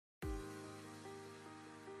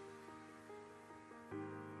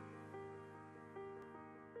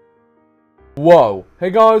Whoa.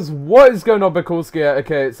 Hey guys, what is going on, Coolski?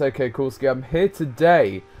 Okay, it's okay, Coolski. I'm here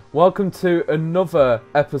today. Welcome to another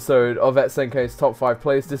episode of xAMK's Top 5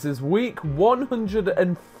 Plays. This is week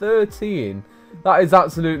 113. That is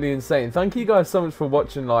absolutely insane. Thank you guys so much for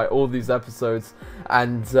watching all these episodes.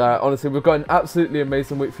 And honestly, we've got an absolutely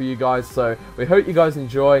amazing week for you guys. So we hope you guys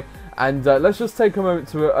enjoy. And let's just take a moment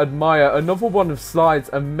to admire another one of Sly's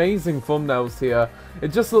amazing thumbnails here. It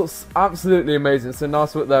just looks absolutely amazing. So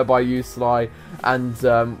nice work there by you, Sly. And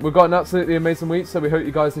we've got an absolutely amazing week, so we hope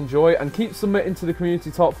you guys enjoy. And keep submitting to the community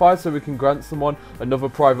top 5 so we can grant someone another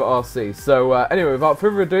private RC. So anyway, without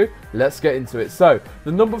further ado, let's get into it. So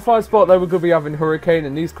the number 5 spot there, we're going to be having Hurricane,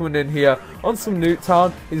 and he's coming in here on some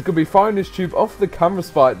Nuketown. He's going to be firing his tube off the camera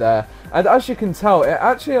spike there. And as you can tell, it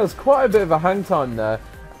actually has quite a bit of a hang time there.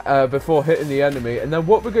 Before hitting the enemy, and then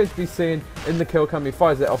what we're going to be seeing in the kill cam, he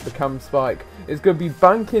fires it off the cam spike, is going to be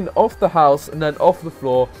banking off the house and then off the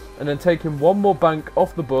floor, and then taking one more bank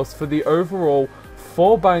off the bus for the overall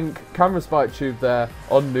 4 bank camera spike tube there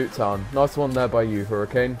on Nuketown. Nice one there by you,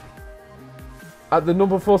 Hurricane. At the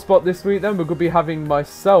number 4 spot this week then, we're going to be having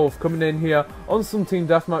myself coming in here on some team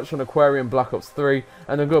deathmatch on Aquarium Black Ops 3,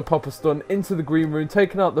 and I'm going to pop a stun into the green room,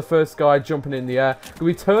 taking out the first guy, jumping in the air,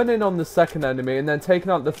 going to be turning on the second enemy, and then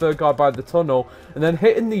taking out the third guy by the tunnel, and then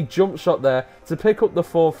hitting the jump shot there to pick up the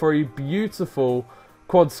 4 for a beautiful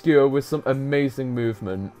quad skewer with some amazing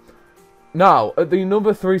movement. Now, at the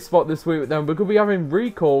number 3 spot this week, then we're going to be having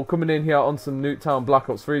Recall coming in here on some Nuketown Black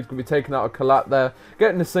Ops 3. He's going to be taking out a collat there,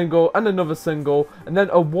 getting a single and another single, and then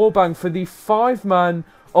a wallbang for the 5-man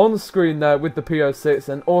on screen there with the PO6,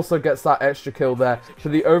 and also gets that extra kill there for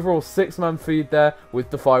the overall 6-man feed there with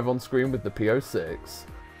the 5 on screen with the PO6.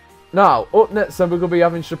 Now, up next then, we're going to be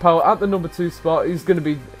having Chappelle at the number 2 spot. He's going to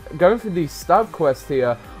be going for the stab quest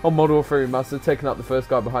here on Model 3 Master, taking out the first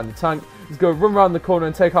guy behind the tank. He's going to run around the corner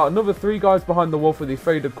and take out another 3 guys behind the wall for the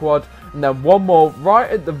faded quad, and then one more right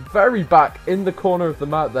at the very back in the corner of the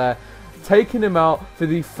map there, taking him out for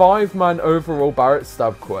the 5-man overall Barrett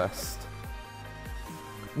stab quest.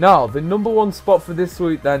 Now, the number 1 spot for this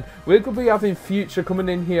week then, we're going to be having Future coming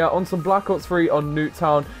in here on some Black Ops 3 on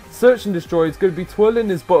Nuketown. Search and Destroy. He's going to be twirling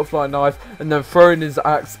his butterfly knife and then throwing his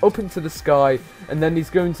axe up into the sky. And then he's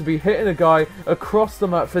going to be hitting a guy across the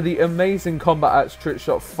map for the amazing combat axe trick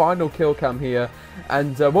shot final kill cam here.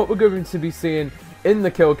 And what we're going to be seeing in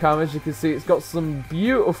the kill cam, as you can see, it's got some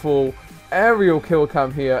beautiful aerial kill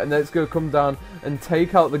cam here. And then it's going to come down and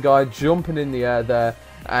take out the guy jumping in the air there.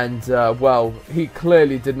 And, well, he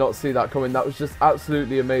clearly did not see that coming. That was just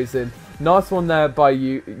absolutely amazing. Nice one there by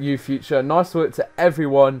you Future. Nice work to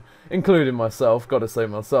everyone, including myself. Gotta say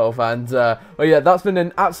myself. And, well, yeah, that's been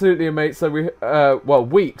an absolutely amazing,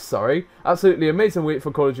 absolutely amazing week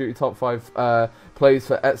for Call of Duty Top 5 plays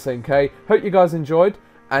for xAMK. Hope you guys enjoyed.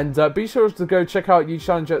 And be sure to go check out You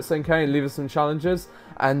Challenge xAMK and leave us some challenges.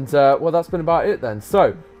 And, well, that's been about it then.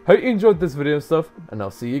 So, hope you enjoyed this video and stuff. And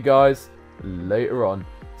I'll see you guys later on.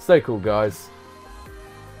 Stay cool, guys.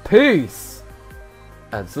 Peace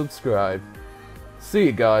and subscribe. See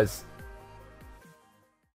you guys.